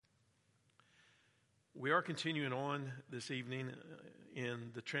We are continuing on this evening in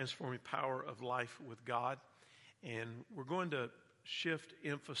the transforming power of life with God, and we're going to shift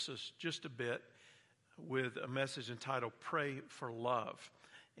emphasis just a bit with a message entitled Pray for Love.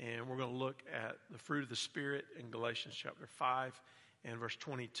 And we're going to look at the fruit of the Spirit in Galatians chapter 5 and verse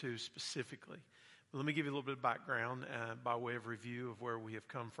 22 specifically. But let me give you a little bit of background by way of review of where we have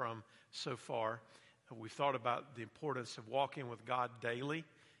come from so far. We've thought about the importance of walking with God daily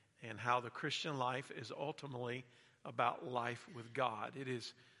and how the Christian life is ultimately about life with God. It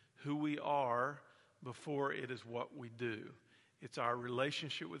is who we are before it is what we do. It's our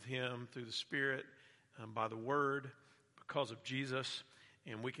relationship with Him through the Spirit, by the Word, because of Jesus,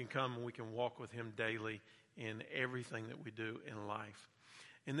 and we can come and we can walk with Him daily in everything that we do in life.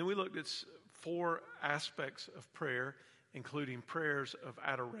 And then we looked at 4 aspects of prayer, including prayers of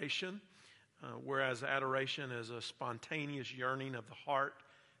adoration, whereas adoration is a spontaneous yearning of the heart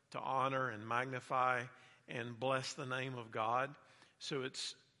to honor and magnify and bless the name of God. So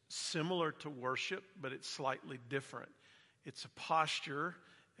it's similar to worship, but it's slightly different. It's a posture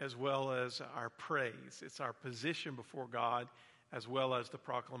as well as our praise. It's our position before God as well as the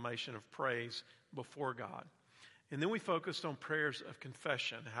proclamation of praise before God. And then we focused on prayers of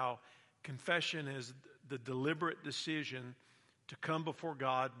confession, how confession is the deliberate decision to come before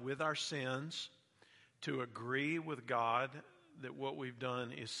God with our sins, to agree with God that what we've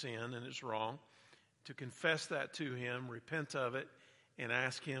done is sin and it's wrong, to confess that to Him, repent of it, and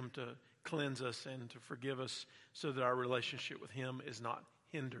ask Him to cleanse us and to forgive us so that our relationship with Him is not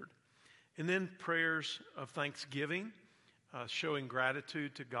hindered. And then prayers of thanksgiving, showing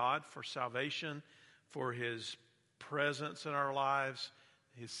gratitude to God for salvation, for His presence in our lives,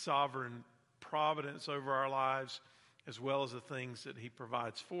 His sovereign providence over our lives, as well as the things that He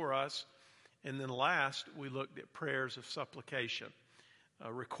provides for us. And then last, we looked at prayers of supplication,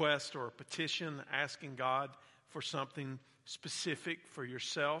 a request or a petition asking God for something specific for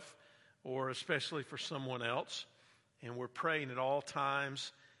yourself or especially for someone else. And we're praying at all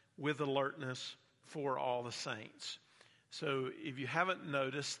times with alertness for all the saints. So if you haven't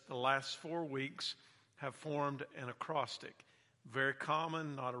noticed, the last 4 weeks have formed an acrostic. Very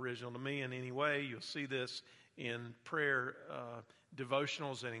common, not original to me in any way. You'll see this in prayer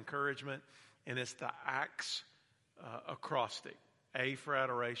devotionals and encouragement. And it's the ACTS acrostic. A for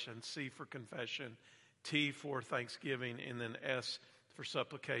adoration, C for confession, T for thanksgiving, and then S for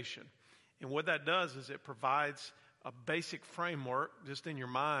supplication. And what that does is it provides a basic framework just in your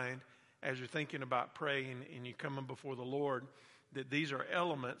mind as you're thinking about praying and you coming before the Lord, that these are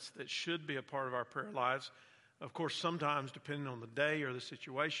elements that should be a part of our prayer lives. Of course, sometimes depending on the day or the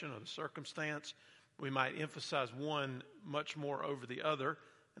situation or the circumstance, we might emphasize one much more over the other.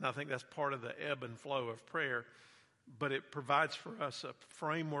 And I think that's part of the ebb and flow of prayer. But it provides for us a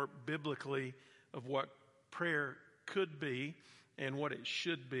framework biblically of what prayer could be and what it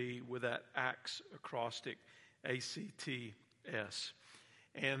should be with that ACTS acrostic, ACTS.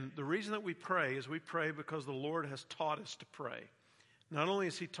 And the reason that we pray is we pray because the Lord has taught us to pray. Not only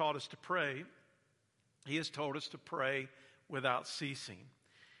has He taught us to pray, He has told us to pray without ceasing.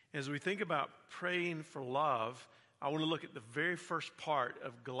 As we think about praying for love, I want to look at the very first part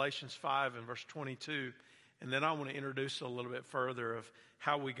of Galatians 5 and verse 22, and then I want to introduce a little bit further of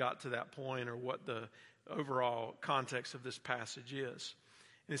how we got to that point or what the overall context of this passage is.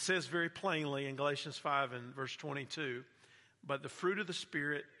 And it says very plainly in Galatians 5 and verse 22, but the fruit of the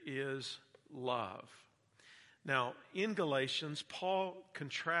Spirit is love. Now, in Galatians, Paul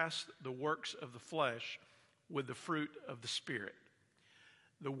contrasts the works of the flesh with the fruit of the Spirit.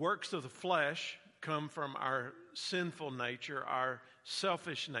 The works of the flesh come from our sinful nature, our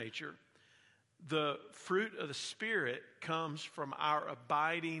selfish nature. The fruit of the Spirit comes from our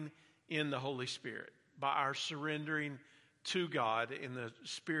abiding in the Holy Spirit, by our surrendering to God and the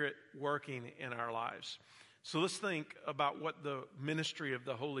Spirit working in our lives. So let's think about what the ministry of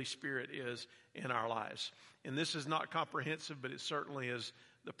the Holy Spirit is in our lives. And this is not comprehensive, but it certainly is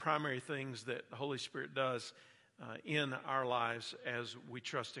the primary things that the Holy Spirit does in our lives as we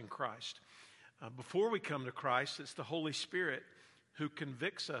trust in Christ. Before we come to Christ, it's the Holy Spirit who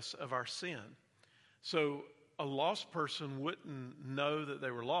convicts us of our sin. So a lost person wouldn't know that they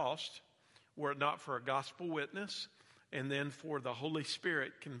were lost were it not for a gospel witness and then for the Holy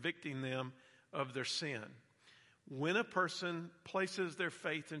Spirit convicting them of their sin. When a person places their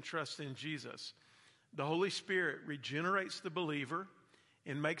faith and trust in Jesus, the Holy Spirit regenerates the believer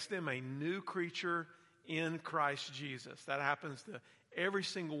and makes them a new creature in Christ Jesus. That happens to every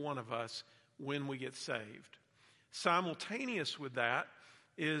single one of us when we get saved. Simultaneous with that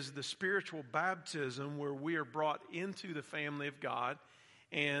is the spiritual baptism where we are brought into the family of God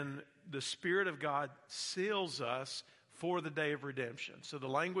and the Spirit of God seals us for the day of redemption. So the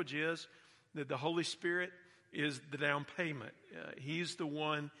language is that the Holy Spirit is the down payment. He's the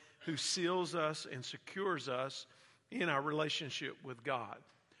one who seals us and secures us in our relationship with God.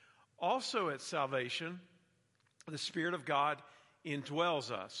 Also at salvation, the Spirit of God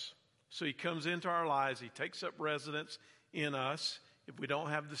indwells us. So he comes into our lives. He takes up residence in us. If we don't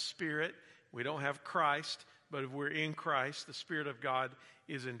have the Spirit, we don't have Christ. But if we're in Christ, the Spirit of God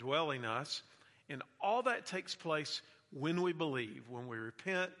is indwelling us. And all that takes place when we believe, when we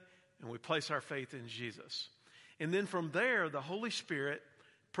repent and we place our faith in Jesus. And then from there, the Holy Spirit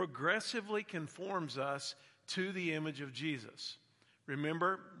progressively conforms us to the image of Jesus.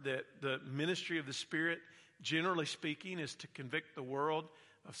 Remember that the ministry of the Spirit, generally speaking, is to convict the world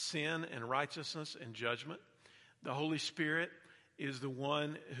of sin and righteousness and judgment. The Holy Spirit is the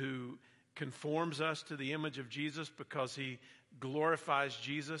one who conforms us to the image of Jesus because he glorifies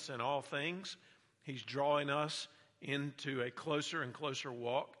Jesus in all things. He's drawing us into a closer and closer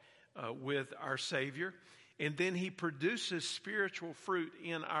walk with our Savior. And then he produces spiritual fruit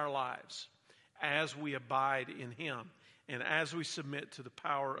in our lives as we abide in him and as we submit to the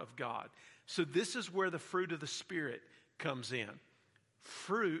power of God. So this is where the fruit of the Spirit comes in.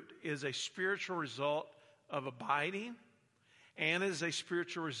 Fruit is a spiritual result of abiding and is a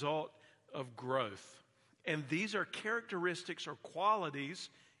spiritual result of growth. And these are characteristics or qualities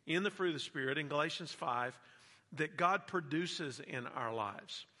in the fruit of the Spirit in Galatians 5 that God produces in our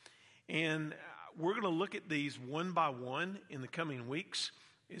lives. And we're going to look at these one by one in the coming weeks.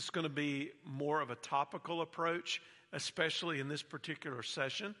 It's going to be more of a topical approach, especially in this particular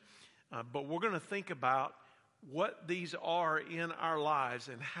session. But we're going to think about what these are in our lives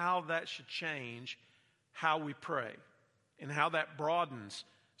and how that should change how we pray and how that broadens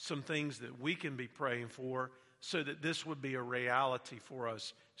some things that we can be praying for so that this would be a reality for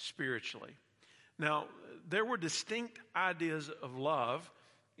us spiritually. Now, there were distinct ideas of love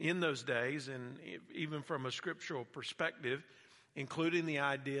in those days, and even from a scriptural perspective, including the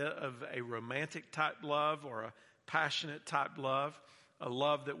idea of a romantic type love or a passionate type love, a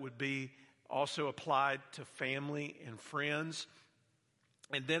love that would be also applied to family and friends,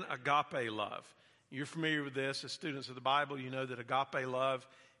 and then agape love. You're familiar with this as students of the Bible. You know that agape love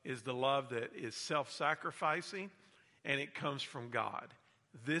is the love that is self-sacrificing, and it comes from God.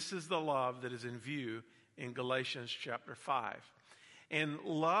 This is the love that is in view in Galatians chapter 5. And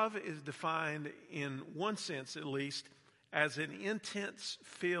love is defined, in one sense at least, as an intense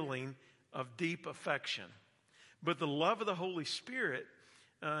feeling of deep affection. But the love of the Holy Spirit,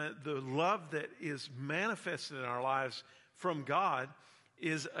 the love that is manifested in our lives from God,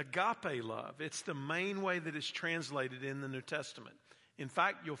 is agape love. It's the main way that it's translated in the New Testament. In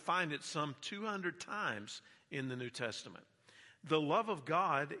fact, you'll find it some 200 times in the New Testament. The love of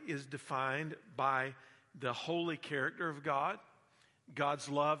God is defined by the holy character of God. God's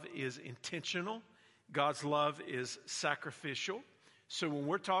love is intentional. God's love is sacrificial. So when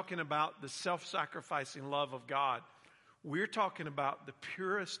we're talking about the self-sacrificing love of God, we're talking about the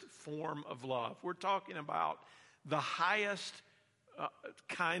purest form of love. We're talking about the highest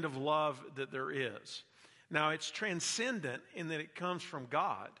kind of love that there is. Now, it's transcendent in that it comes from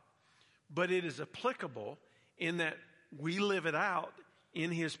God, but it is applicable in that we live it out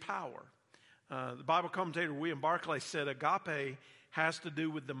in his power. The Bible commentator William Barclay said agape has to do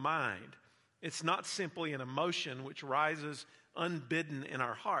with the mind. It's not simply an emotion which rises unbidden in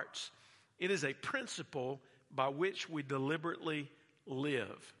our hearts. It is a principle by which we deliberately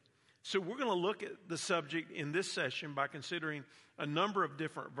live. So we're going to look at the subject in this session by considering a number of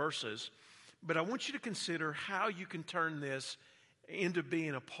different verses. But I want you to consider how you can turn this into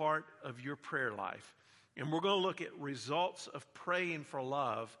being a part of your prayer life. And we're going to look at results of praying for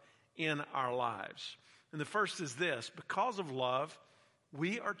love in our lives. And the first is this: because of love,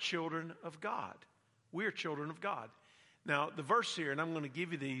 we are children of God. We are children of God. Now, the verse here, and I'm going to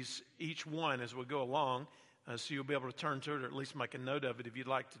give you these each one as we go along, so you'll be able to turn to it or at least make a note of it if you'd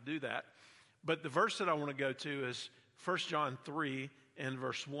like to do that. But the verse that I want to go to is 1 John 3 and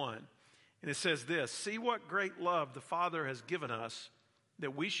verse 1. And it says this: "See what great love the Father has given us,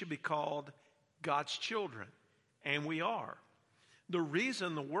 that we should be called God's children. And we are. The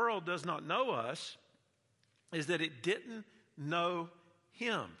reason the world does not know us is that it didn't know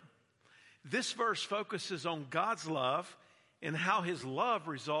him." This verse focuses on God's love and how his love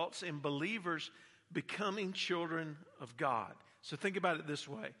results in believers becoming children of God. So think about it this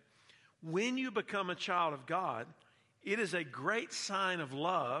way. When you become a child of God, it is a great sign of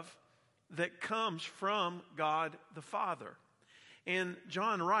love that comes from God the Father. And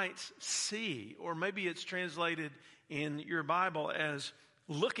John writes, "see," or maybe it's translated in your Bible as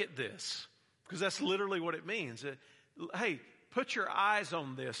look at this, because that's literally what it means. Hey, put your eyes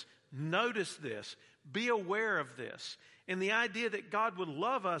on this. Notice this. Be aware of this. And the idea that God would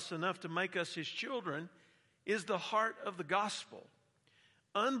love us enough to make us his children is the heart of the gospel.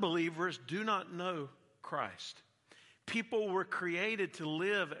 Unbelievers do not know Christ. People were created to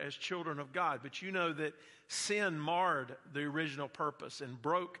live as children of God, but you know that sin marred the original purpose and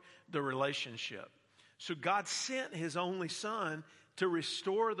broke the relationship. So God sent his only son to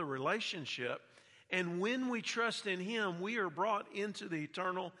restore the relationship, and when we trust in him, we are brought into the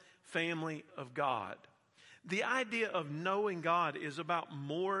eternal family of God. The idea of knowing God is about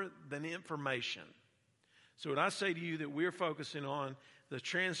more than information. So when I say to you that we're focusing on the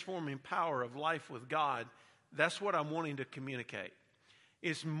transforming power of life with God, that's what I'm wanting to communicate.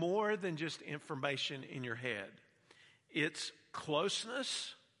 It's more than just information in your head. It's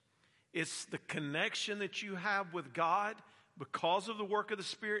closeness. It's the connection that you have with God because of the work of the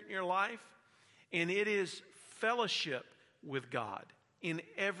Spirit in your life. And it is fellowship with God in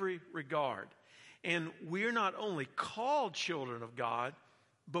every regard. And we're not only called children of God,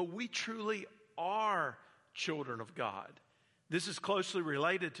 but we truly are children of God. This is closely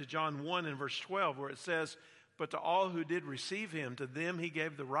related to John 1 and verse 12, where it says, "But to all who did receive him, to them he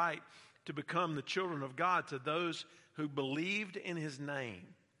gave the right to become the children of God, to those who believed in his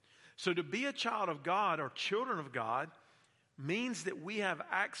name." So to be a child of God or children of God means that we have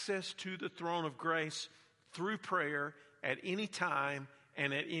access to the throne of grace through prayer at any time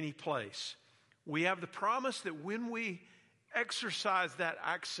and at any place. We have the promise that when we exercise that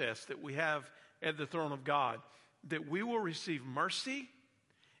access that we have at the throne of God, that we will receive mercy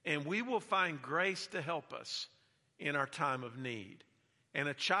and we will find grace to help us in our time of need. And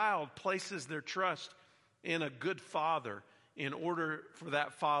a child places their trust in a good father in order for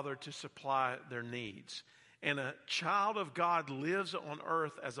that father to supply their needs. And a child of God lives on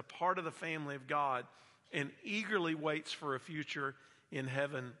earth as a part of the family of God and eagerly waits for a future in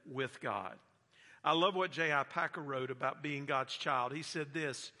heaven with God. I love what J.I. Packer wrote about being God's child. He said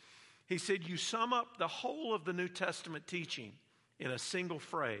this. He said, "You sum up the whole of the New Testament teaching in a single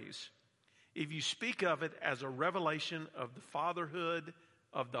phrase if you speak of it as a revelation of the fatherhood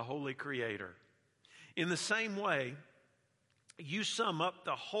of the Holy Creator. In the same way, you sum up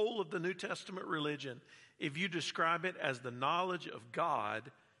the whole of the New Testament religion if you describe it as the knowledge of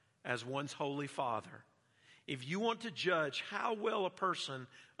God as one's Holy Father. If you want to judge how well a person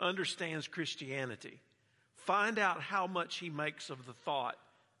understands Christianity, find out how much he makes of the thought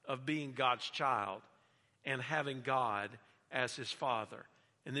of being God's child and having God as his Father."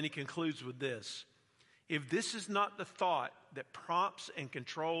 And then he concludes with this. If this is not the thought that prompts and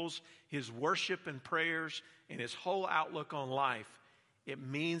controls his worship and prayers and his whole outlook on life, it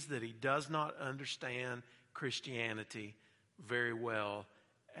means that he does not understand Christianity very well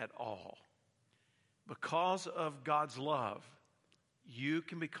at all. Because of God's love, you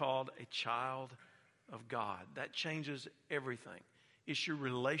can be called a child of God. That changes everything. It's your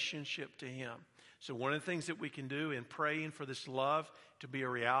relationship to him. So one of the things that we can do in praying for this love to be a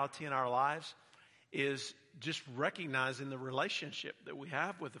reality in our lives is just recognizing the relationship that we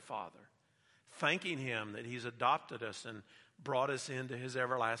have with the Father. Thanking him that he's adopted us and brought us into his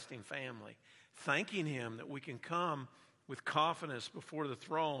everlasting family. Thanking him that we can come with confidence before the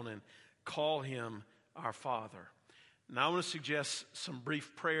throne and call him our Father. Now I want to suggest some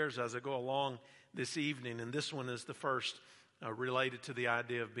brief prayers as I go along this evening, and this one is the first related to the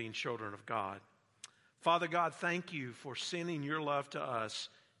idea of being children of God. Father God, thank you for sending your love to us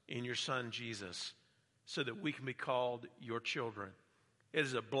in your Son Jesus so that we can be called your children. It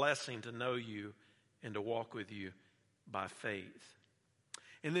is a blessing to know you and to walk with you by faith.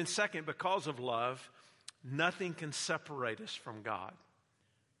 And then second, because of love, nothing can separate us from God.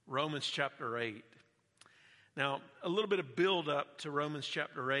 Romans chapter 8. Now, a little bit of build up to Romans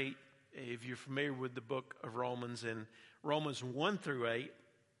chapter 8, if you're familiar with the book of Romans. In Romans 1 through 8,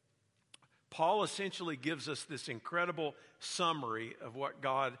 Paul essentially gives us this incredible summary of what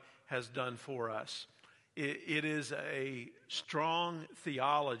God has done for us. It is a strong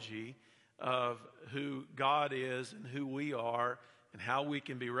theology of who God is and who we are and how we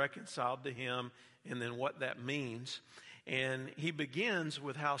can be reconciled to him and then what that means. And he begins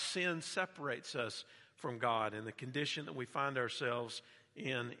with how sin separates us from God and the condition that we find ourselves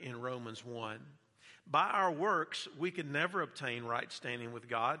in Romans 1. By our works, we can never obtain right standing with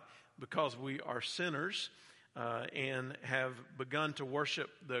God because we are sinners and have begun to worship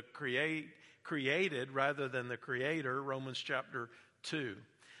the created rather than the Creator, Romans chapter 2.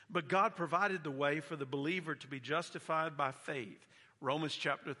 But God provided the way for the believer to be justified by faith, Romans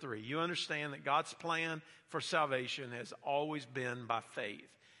chapter 3. You understand that God's plan for salvation has always been by faith.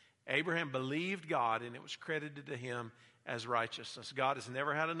 Abraham believed God, and it was credited to him as righteousness. God has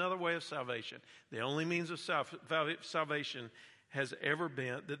never had another way of salvation. The only means of salvation has ever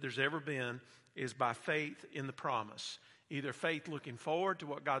been, that there's ever been, is by faith in the promise. Either faith looking forward to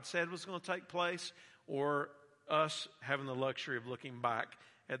what God said was going to take place, or us having the luxury of looking back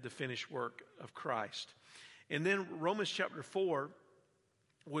at the finished work of Christ. And then Romans chapter 4,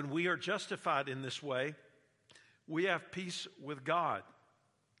 when we are justified in this way, we have peace with God.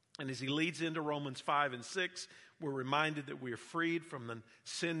 And as he leads into Romans 5 and 6, we're reminded that we are freed from the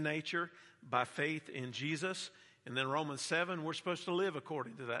sin nature by faith in Jesus. And then Romans 7, we're supposed to live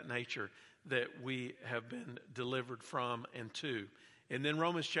according to that nature that we have been delivered from and to. And then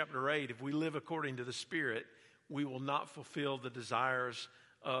Romans chapter 8, if we live according to the Spirit, we will not fulfill the desires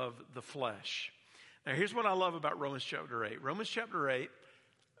of the flesh. Now, here's what I love about Romans chapter 8. Romans chapter 8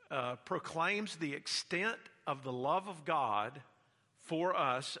 proclaims the extent of the love of God for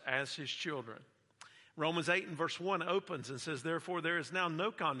us as his children. Romans 8 and verse 1 opens and says, "Therefore there is now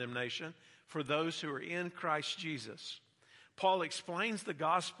no condemnation for those who are in Christ Jesus." Paul explains the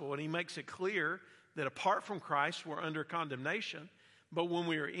gospel, and he makes it clear that apart from Christ, we're under condemnation. But when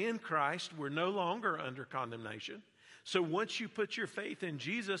we are in Christ, we're no longer under condemnation. So once you put your faith in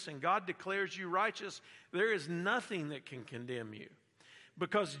Jesus and God declares you righteous, there is nothing that can condemn you.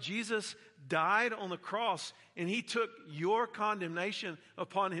 Because Jesus died on the cross and he took your condemnation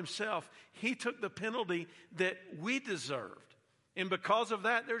upon himself. He took the penalty that we deserved. And because of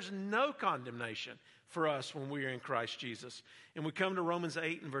that, there's no condemnation for us when we are in Christ Jesus. And we come to Romans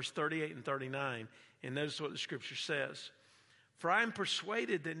 8 and verse 38 and 39, and notice what the scripture says. "For I am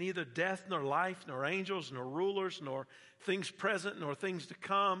persuaded that neither death, nor life, nor angels, nor rulers, nor things present, nor things to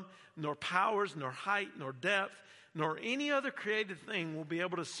come, nor powers, nor height, nor depth, nor any other created thing will be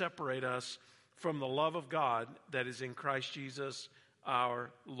able to separate us from the love of God that is in Christ Jesus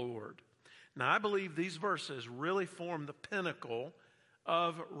our Lord." Now, I believe these verses really form the pinnacle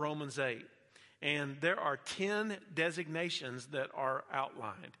of Romans 8. And there are 10 designations that are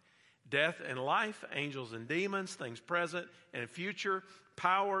outlined. Death and life, angels and demons, things present and future,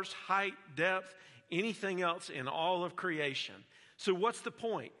 powers, height, depth, anything else in all of creation. So what's the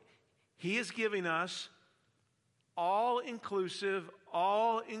point? He is giving us all-inclusive,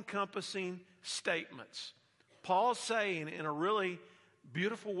 all-encompassing statements. Paul's saying in a really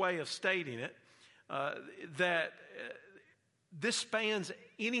beautiful way of stating it, that this spans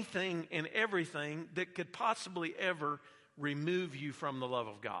anything and everything that could possibly ever remove you from the love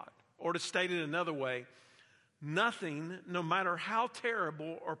of God. Or to state it another way, nothing, no matter how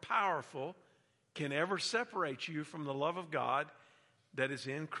terrible or powerful, can ever separate you from the love of God that is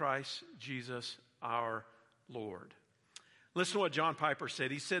in Christ Jesus our Lord. Listen to what John Piper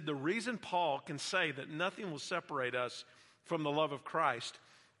said. He said, "The reason Paul can say that nothing will separate us from the love of Christ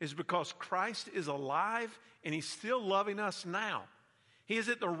is because Christ is alive and he's still loving us now. He is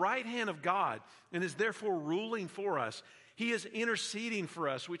at the right hand of God and is therefore ruling for us. He is interceding for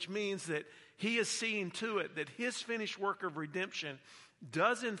us, which means that he is seeing to it that his finished work of redemption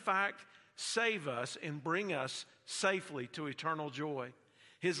does in fact save us and bring us safely to eternal joy.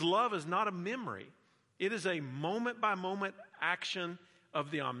 His love is not a memory. It is a moment-by-moment action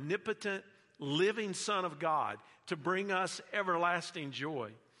of the omnipotent, living Son of God to bring us everlasting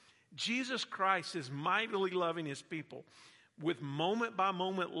joy. Jesus Christ is mightily loving his people with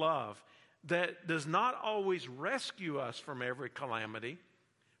moment-by-moment love that does not always rescue us from every calamity,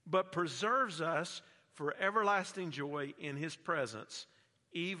 but preserves us for everlasting joy in his presence,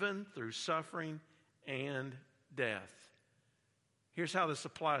 even through suffering and death." Here's how this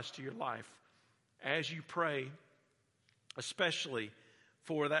applies to your life. As you pray, especially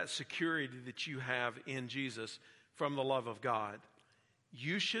for that security that you have in Jesus from the love of God,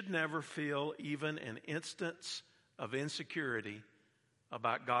 you should never feel even an instance of insecurity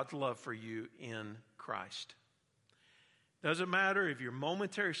about God's love for you in Christ. Doesn't matter if your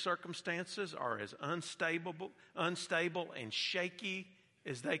momentary circumstances are as unstable and shaky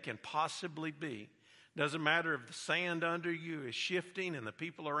as they can possibly be. Doesn't matter if the sand under you is shifting and the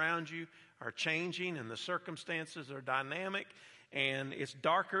people around you are changing and the circumstances are dynamic and it's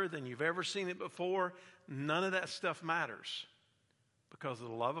darker than you've ever seen it before. None of that stuff matters because the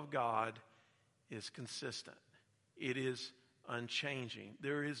love of God is consistent. It is unchanging.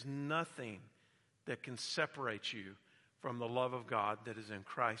 There is nothing that can separate you from the love of God that is in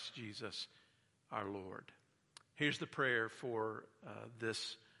Christ Jesus our Lord. Here's the prayer for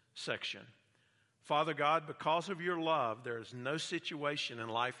this section. Father God, because of your love, there is no situation in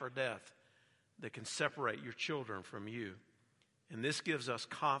life or death that can separate your children from you. And this gives us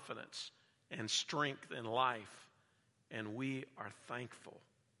confidence and strength in life, and we are thankful.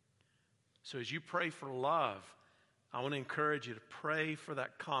 So as you pray for love, I want to encourage you to pray for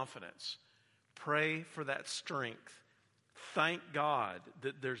that confidence. Pray for that strength. Thank God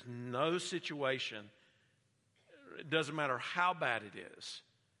that there's no situation, it doesn't matter how bad it is,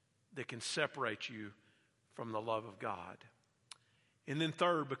 that can separate you from the love of God. And then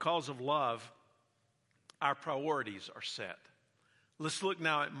third, because of love, our priorities are set. Let's look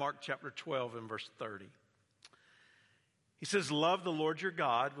now at Mark chapter 12 and verse 30. He says, love the Lord your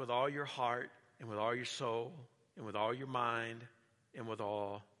God with all your heart and with all your soul and with all your mind and with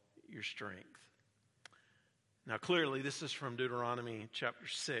all your strength. Now clearly this is from Deuteronomy chapter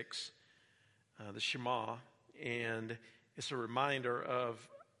 6, the Shema, and it's a reminder of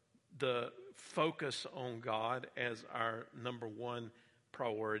the focus on God as our number one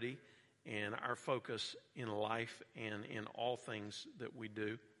priority and our focus in life and in all things that we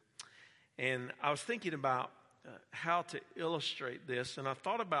do. And I was thinking about how to illustrate this, and I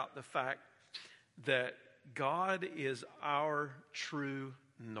thought about the fact that God is our true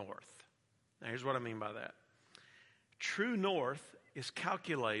north. Now here's what I mean by that. True north is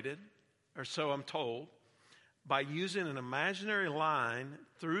calculated, or so I'm told, by using an imaginary line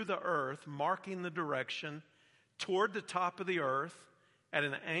through the earth, marking the direction toward the top of the earth at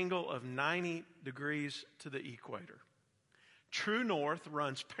an angle of 90 degrees to the equator. True north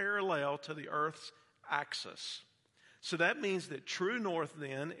runs parallel to the earth's axis. So that means that true north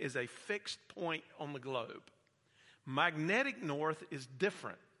then is a fixed point on the globe. Magnetic north is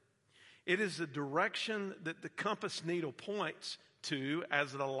different. It is the direction that the compass needle points to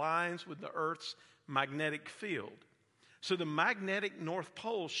as it aligns with the earth's magnetic field. So the magnetic north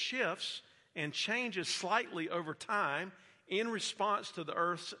pole shifts and changes slightly over time in response to the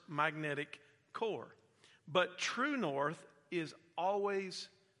earth's magnetic core. But true north is always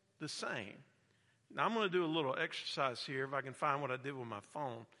the same. Now I'm going to do a little exercise here if I can find what I did with my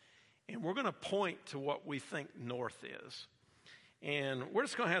phone. And we're going to point to what we think north is. And we're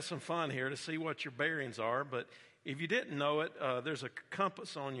just going to have some fun here to see what your bearings are. But if you didn't know it, there's a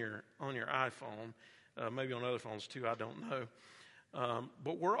compass on your iPhone, maybe on other phones too, I don't know.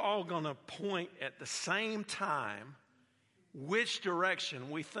 But we're all going to point at the same time which direction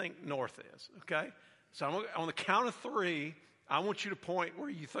we think north is, okay? So on the count of three, I want you to point where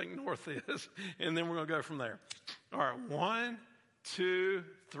you think north is, and then we're going to go from there. All right, 1, 2,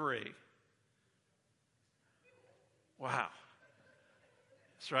 3. Wow.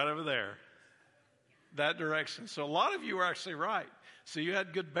 It's right over there. That direction. So a lot of you are actually right. So you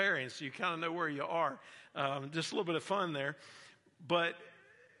had good bearings, so you kind of know where you are. Just a little bit of fun there. But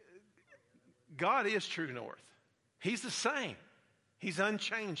God is true north. He's the same. He's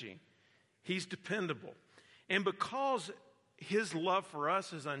unchanging. He's dependable. And because His love for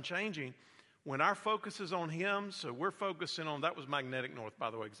us is unchanging, when our focus is on Him, so we're focusing on, that was magnetic north,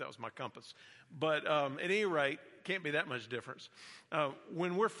 by the way, because that was my compass. But at any rate, can't be that much difference.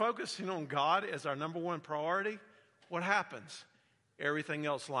 When we're focusing on God as our number one priority, what happens? Everything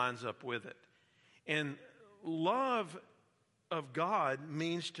else lines up with it. And love of God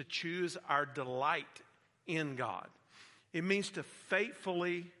means to choose our delight in God. It means to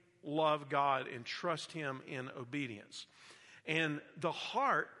faithfully love God and trust Him in obedience. And the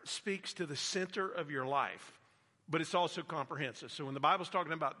heart speaks to the center of your life, but it's also comprehensive. So when the Bible's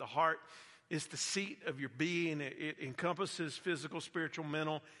talking about the heart, it's the seat of your being. It encompasses physical, spiritual,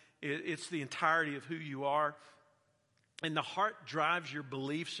 mental. It's the entirety of who you are. And the heart drives your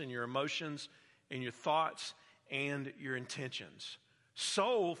beliefs and your emotions and your thoughts and your intentions.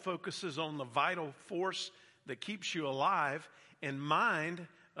 Soul focuses on the vital force that keeps you alive, and mind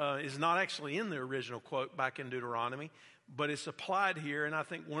is not actually in the original quote back in Deuteronomy, but it's applied here, and I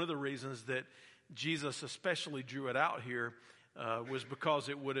think one of the reasons that Jesus especially drew it out here was because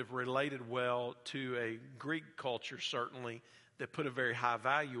it would have related well to a Greek culture, certainly, that put a very high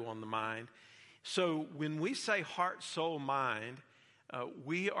value on the mind. So when we say heart, soul, mind,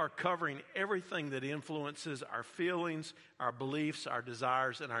 we are covering everything that influences our feelings, our beliefs, our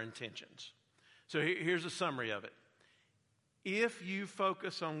desires, and our intentions. So here's a summary of it. If you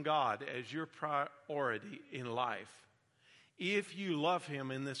focus on God as your priority in life, if you love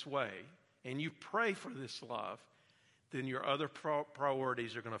Him in this way, and you pray for this love, then your other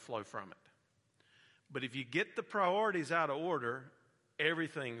priorities are going to flow from it. But if you get the priorities out of order,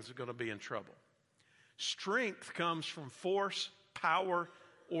 everything's going to be in trouble. Strength comes from force, power,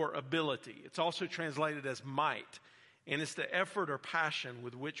 or ability. It's also translated as might, and it's the effort or passion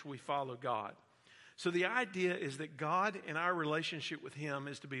with which we follow God. So the idea is that God and our relationship with Him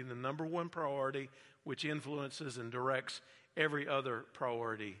is to be the number one priority, which influences and directs every other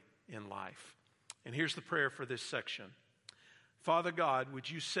priority in life. And here's the prayer for this section. Father God, would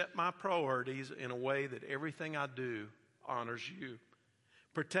you set my priorities in a way that everything I do honors you?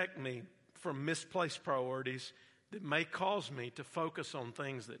 Protect me from misplaced priorities that may cause me to focus on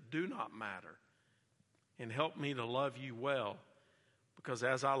things that do not matter. And help me to love you well, because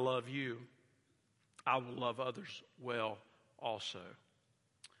as I love you, I will love others well also.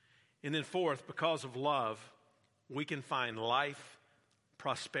 And then fourth, because of love, we can find life,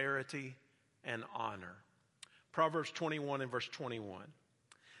 prosperity, and honor. Proverbs 21 and verse 21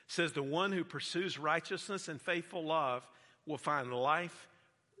 says, the one who pursues righteousness and faithful love will find life,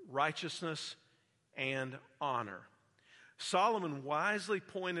 righteousness, and honor. Solomon wisely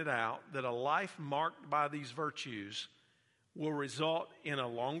pointed out that a life marked by these virtues will result in a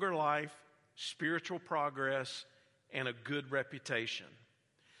longer life, spiritual progress, and a good reputation.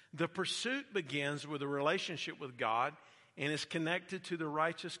 The pursuit begins with a relationship with God and is connected to the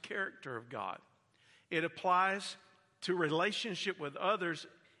righteous character of God. It applies to relationship with others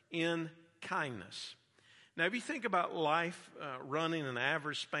in kindness. Now, if you think about life running an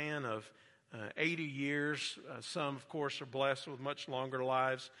average span of 80 years, some, of course, are blessed with much longer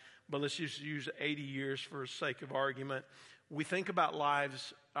lives, but let's just use 80 years for the sake of argument. We think about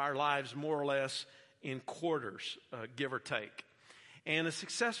our lives more or less in quarters, give or take. And a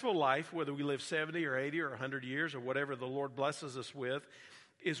successful life, whether we live 70 or 80 or 100 years or whatever the Lord blesses us with,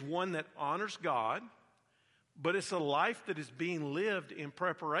 is one that honors God, but it's a life that is being lived in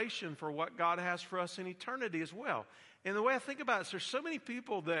preparation for what God has for us in eternity as well. And the way I think about it is there's so many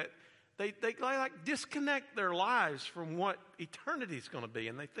people that they like disconnect their lives from what eternity is going to be.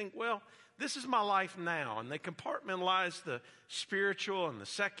 And they think, well, this is my life now. And they compartmentalize the spiritual and the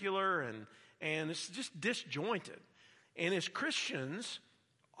secular, and it's just disjointed. And as Christians,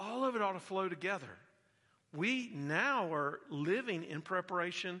 all of it ought to flow together. We now are living in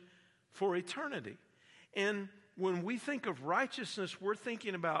preparation for eternity. And when we think of righteousness, we're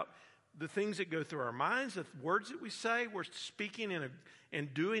thinking about the things that go through our minds, the words that we say. We're speaking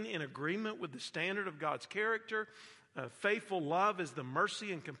and doing in agreement with the standard of God's character. Faithful love is the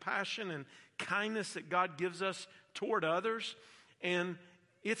mercy and compassion and kindness that God gives us toward others. And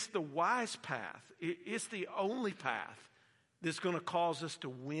it's the wise path. It's the only path that's going to cause us to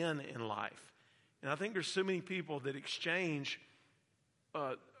win in life. And I think there's so many people that exchange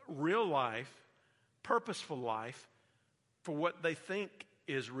real life, purposeful life, for what they think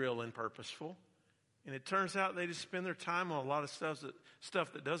is real and purposeful. And it turns out they just spend their time on a lot of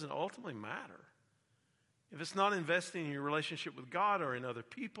stuff that doesn't ultimately matter. If it's not investing in your relationship with God or in other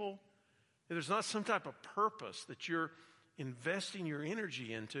people, if there's not some type of purpose that you're investing your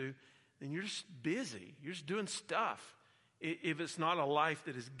energy into, then you're just busy. You're just doing stuff. If it's not a life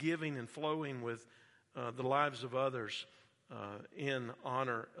that is giving and flowing with the lives of others in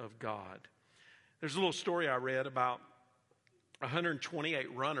honor of God. There's a little story I read about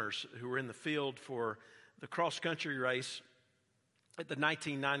 128 runners who were in the field for the cross-country race at the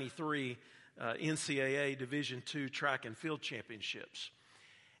 1993 NCAA Division II Track and Field Championships.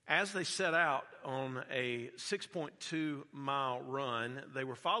 As they set out on a 6.2-mile run, they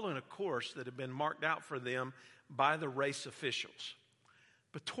were following a course that had been marked out for them by the race officials.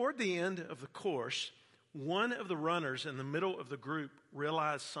 But toward the end of the course, one of the runners in the middle of the group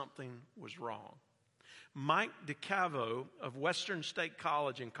realized something was wrong. Mike DeCavo of Western State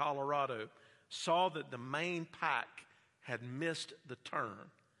College in Colorado saw that the main pack had missed the turn.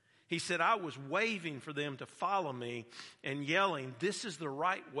 He said, I was waving for them to follow me and yelling, this is the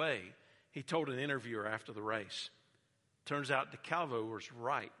right way, he told an interviewer after the race. Turns out DeCalvo was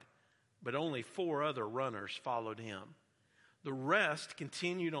right, but only 4 other runners followed him. The rest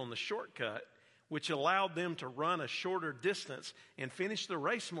continued on the shortcut, which allowed them to run a shorter distance and finish the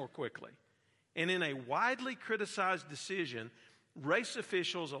race more quickly. And in a widely criticized decision, race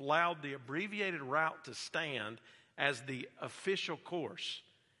officials allowed the abbreviated route to stand as the official course.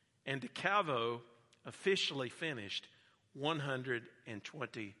 And DeCavo officially finished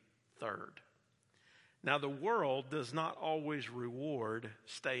 123rd. Now, the world does not always reward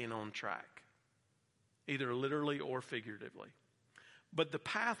staying on track, either literally or figuratively. But the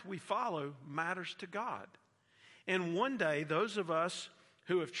path we follow matters to God. And one day, those of us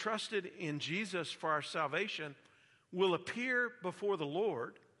who have trusted in Jesus for our salvation will appear before the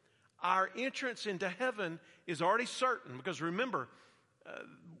Lord. Our entrance into heaven is already certain, because remember,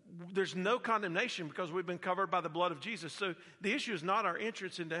 there's no condemnation because we've been covered by the blood of Jesus. So the issue is not our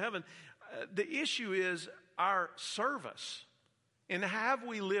entrance into heaven. The issue is our service. And have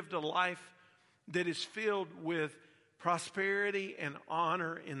we lived a life that is filled with prosperity and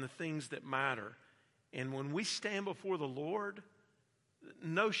honor in the things that matter? And when we stand before the Lord,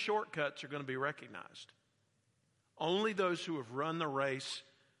 no shortcuts are going to be recognized. Only those who have run the race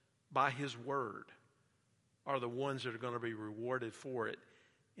by His word are the ones that are going to be rewarded for it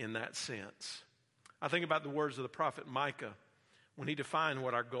in that sense. I think about the words of the prophet Micah when he defined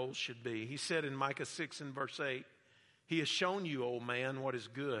what our goals should be. He said in Micah 6 and verse 8, He has shown you, O man, what is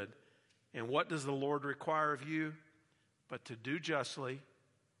good. And what does the Lord require of you? But to do justly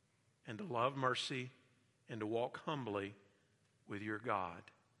and to love mercy and to walk humbly with your God.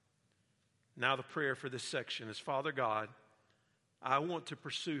 Now the prayer for this section is, Father God, I want to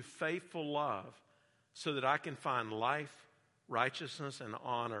pursue faithful love so that I can find life, righteousness, and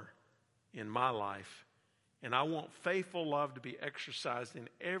honor in my life. And I want faithful love to be exercised in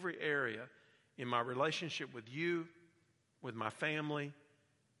every area in my relationship with you, with my family,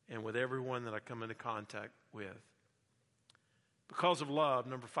 and with everyone that I come into contact with. Because of love,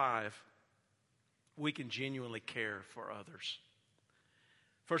 number 5, we can genuinely care for others.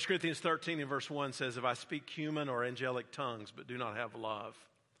 1 Corinthians 13 and verse 1 says, If I speak human or angelic tongues but do not have love,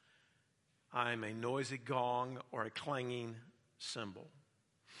 I am a noisy gong or a clanging cymbal.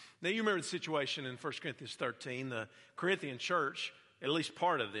 Now you remember the situation in 1 Corinthians 13. The Corinthian church, at least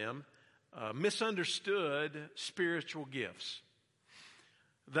part of them, misunderstood spiritual gifts.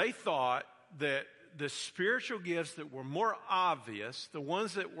 They thought that the spiritual gifts that were more obvious, the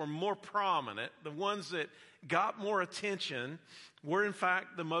ones that were more prominent, the ones that got more attention, were in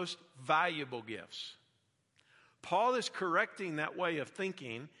fact the most valuable gifts. Paul is correcting that way of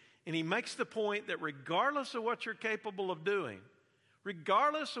thinking, and he makes the point that regardless of what you're capable of doing,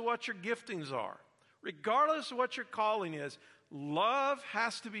 regardless of what your giftings are, regardless of what your calling is, love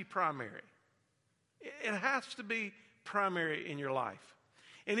has to be primary. It has to be primary in your life.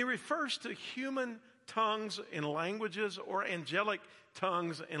 And he refers to human tongues and languages or angelic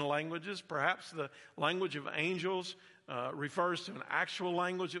tongues and languages. Perhaps the language of angels refers to an actual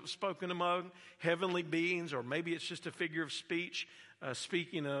language that was spoken among heavenly beings, or maybe it's just a figure of speech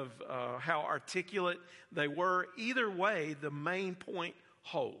speaking of how articulate they were. Either way, the main point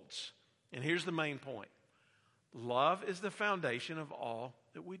holds. And here's the main point. Love is the foundation of all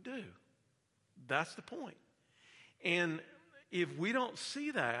that we do. That's the point. And if we don't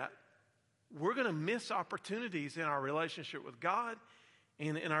see that, we're going to miss opportunities in our relationship with God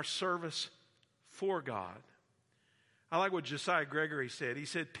and in our service for God. I like what Josiah Gregory said. He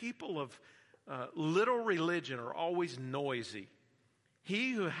said, people of little religion are always noisy.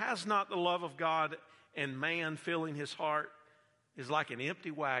 He who has not the love of God and man filling his heart is like an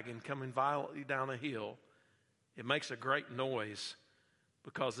empty wagon coming violently down a hill. It makes a great noise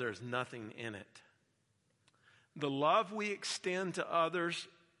because there's nothing in it. The love we extend to others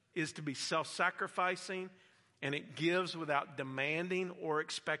is to be self-sacrificing, and it gives without demanding or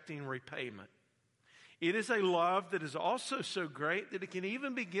expecting repayment. It is a love that is also so great that it can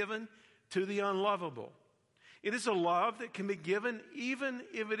even be given to the unlovable. It is a love that can be given even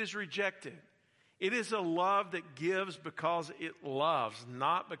if it is rejected. It is a love that gives because it loves,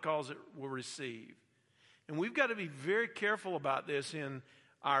 not because it will receive. And we've got to be very careful about this in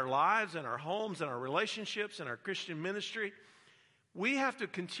our lives and our homes and our relationships and our Christian ministry. We have to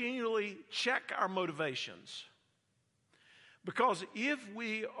continually check our motivations. Because if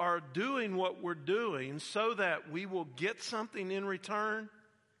we are doing what we're doing so that we will get something in return,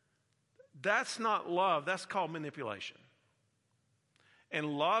 that's not love. That's called manipulation. And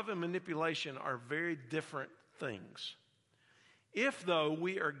love and manipulation are very different things. If, though,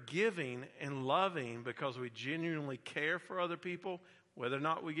 we are giving and loving because we genuinely care for other people, whether or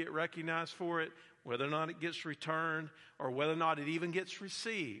not we get recognized for it, whether or not it gets returned, or whether or not it even gets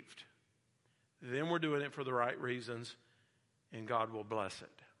received, then we're doing it for the right reasons, and God will bless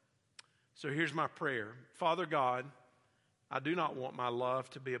it. So here's my prayer. Father God, I do not want my love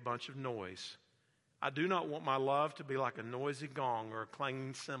to be a bunch of noise. I do not want my love to be like a noisy gong or a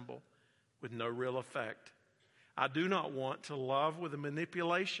clanging cymbal with no real effect. I do not want to love with a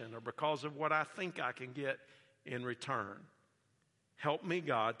manipulation or because of what I think I can get in return. Help me,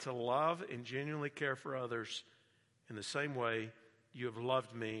 God, to love and genuinely care for others in the same way you have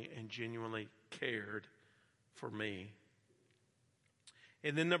loved me and genuinely cared for me.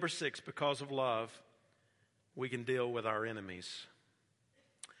 And then number 6, because of love, we can deal with our enemies.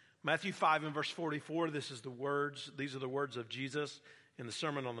 Matthew 5 and verse 44, these are the words of Jesus in the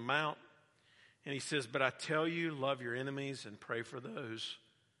Sermon on the Mount. And he says, but I tell you, love your enemies and pray for those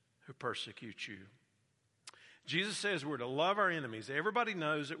who persecute you. Jesus says we're to love our enemies. Everybody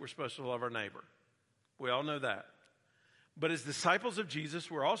knows that we're supposed to love our neighbor. We all know that. But as disciples of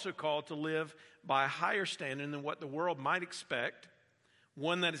Jesus, we're also called to live by a higher standard than what the world might expect,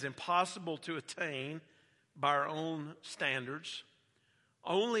 one that is impossible to attain by our own standards.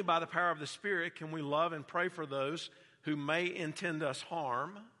 Only by the power of the Spirit can we love and pray for those who may intend us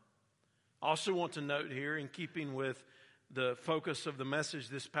harm. I also want to note here, in keeping with the focus of the message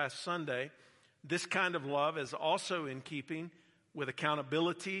this past Sunday, this kind of love is also in keeping with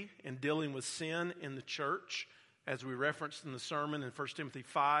accountability and dealing with sin in the church, as we referenced in the sermon in 1 Timothy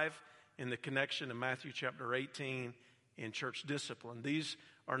 5, in the connection in Matthew chapter 18 in church discipline. These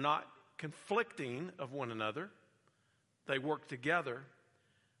are not conflicting of one another. They work together.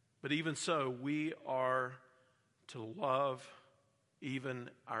 But even so, we are to love even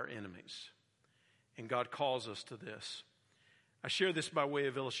our enemies. And God calls us to this. I share this by way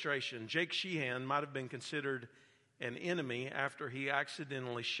of illustration. Jake Sheehan might have been considered an enemy after he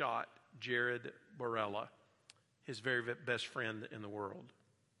accidentally shot Jared Barella, his very best friend in the world.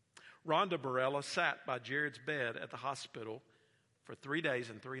 Rhonda Barella sat by Jared's bed at the hospital for 3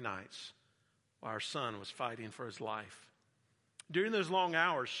 days and 3 nights while her son was fighting for his life. During those long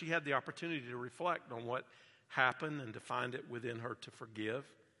hours, she had the opportunity to reflect on what happened and to find it within her to forgive.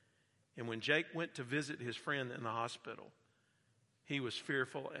 And when Jake went to visit his friend in the hospital, he was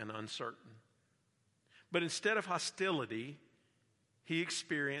fearful and uncertain. But instead of hostility, he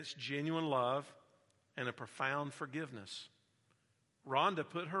experienced genuine love and a profound forgiveness. Rhonda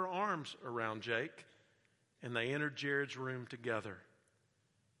put her arms around Jake, and they entered Jared's room together.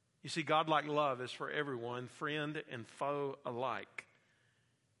 You see, God-like love is for everyone, friend and foe alike.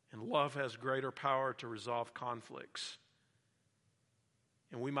 And love has greater power to resolve conflicts.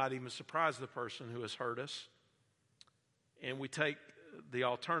 And we might even surprise the person who has hurt us. And we take the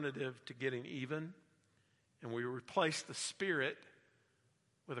alternative to getting even, and we replace the Spirit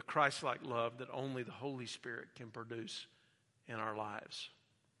with a Christ-like love that only the Holy Spirit can produce in our lives.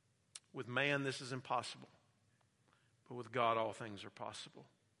 With man, this is impossible. But with God, all things are possible.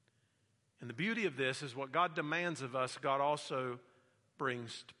 And the beauty of this is what God demands of us, God also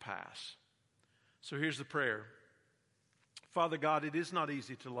brings to pass. So here's the prayer. Father God, it is not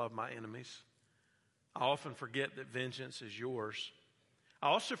easy to love my enemies. I often forget that vengeance is yours. I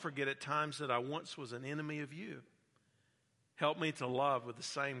also forget at times that I once was an enemy of you. Help me to love with the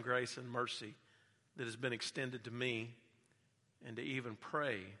same grace and mercy that has been extended to me, and to even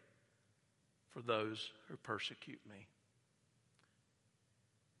pray for those who persecute me.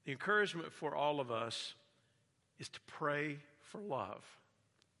 The encouragement for all of us is to pray for love.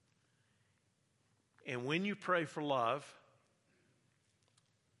 And when you pray for love,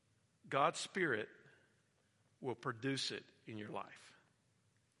 God's Spirit will produce it in your life.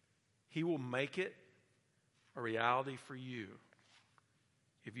 He will make it a reality for you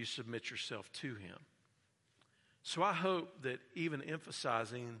if you submit yourself to Him. So I hope that even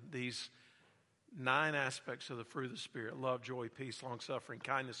emphasizing these 9 aspects of the fruit of the Spirit, love, joy, peace, long-suffering,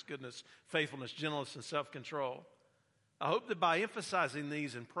 kindness, goodness, faithfulness, gentleness, and self-control, I hope that by emphasizing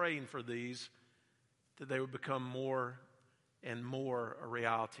these and praying for these, that they would become more and more a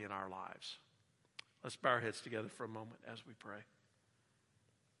reality in our lives. Let's bow our heads together for a moment as we pray.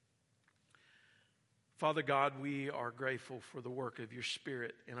 Father God, we are grateful for the work of your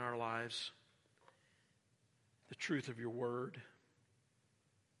Spirit in our lives, the truth of your word,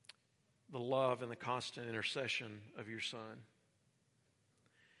 the love and the constant intercession of your Son.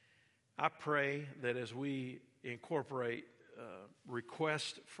 I pray that as we incorporate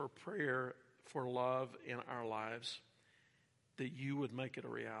request for prayer for love in our lives, that you would make it a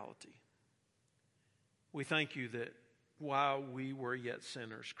reality. We thank you that while we were yet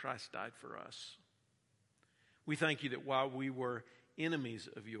sinners, Christ died for us. We thank you that while we were enemies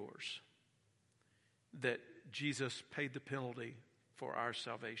of yours, that Jesus paid the penalty for our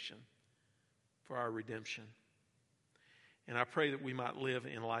salvation, for our redemption. And I pray that we might live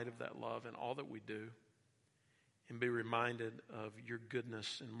in light of that love in all that we do and be reminded of your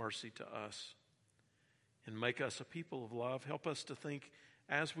goodness and mercy to us, and make us a people of love. Help us to think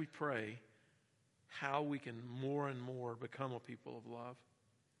as we pray how we can more and more become a people of love,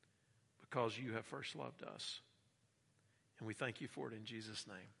 because you have first loved us. And we thank you for it in Jesus'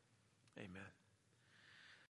 name. Amen.